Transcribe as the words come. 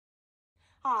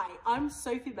Hi, I'm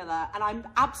Sophie Miller and I'm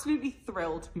absolutely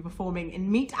thrilled to be performing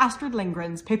in Meet Astrid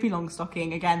Lindgren's Pippi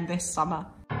Longstocking again this summer.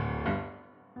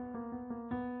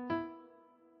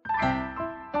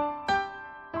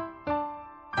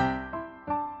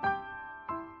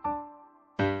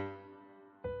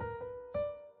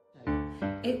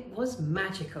 It was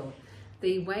magical.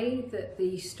 The way that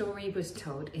the story was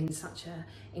told in such an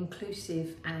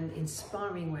inclusive and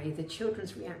inspiring way, the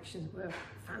children's reactions were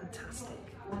fantastic.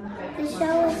 The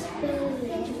show was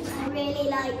brilliant. I really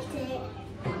liked it.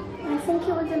 I think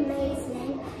it was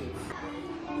amazing.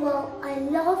 Well, I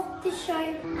loved the show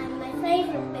and my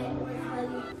favourite bit was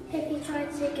when Pippi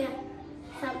tried to get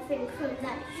something from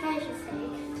that treasure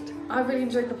safe. I really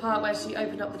enjoyed the part where she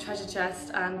opened up the treasure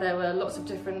chest and there were lots of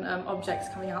different objects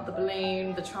coming out, the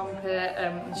balloon, the trumpet,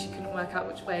 and she couldn't work out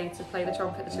which way to play the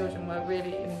trumpet. The children were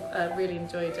really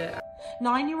enjoyed it.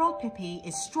 9-year-old Pippi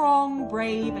is strong,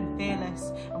 brave and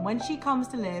fearless, and when she comes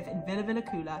to live in Villa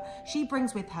Villacula, she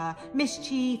brings with her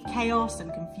mischief, chaos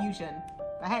and confusion.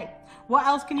 But hey, what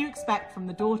else can you expect from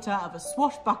the daughter of a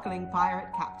swashbuckling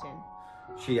pirate captain?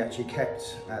 She actually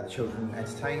kept the children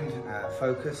entertained,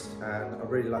 focused, and I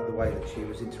really liked the way that she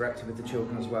was interacting with the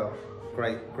children as well.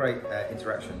 Great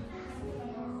interaction.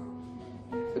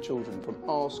 The children from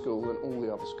our school and all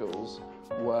the other schools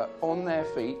were on their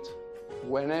feet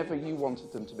whenever you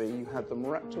wanted them to be. You had them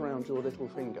wrapped around your little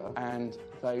finger and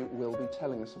they will be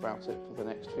telling us about it for the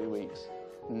next 2 weeks,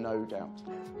 no doubt.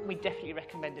 We definitely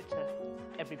recommend it to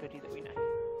everybody that we know.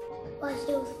 Well,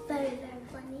 she was very, very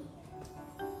funny.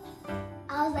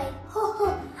 I was like, ho ho,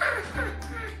 ha ha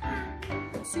ha ha.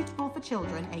 It's suitable for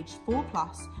children aged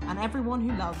 4+ and everyone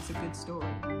who loves a good story.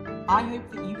 I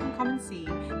hope that you can come and see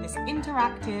this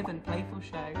interactive and playful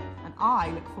show, and I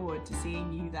look forward to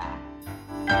seeing you there.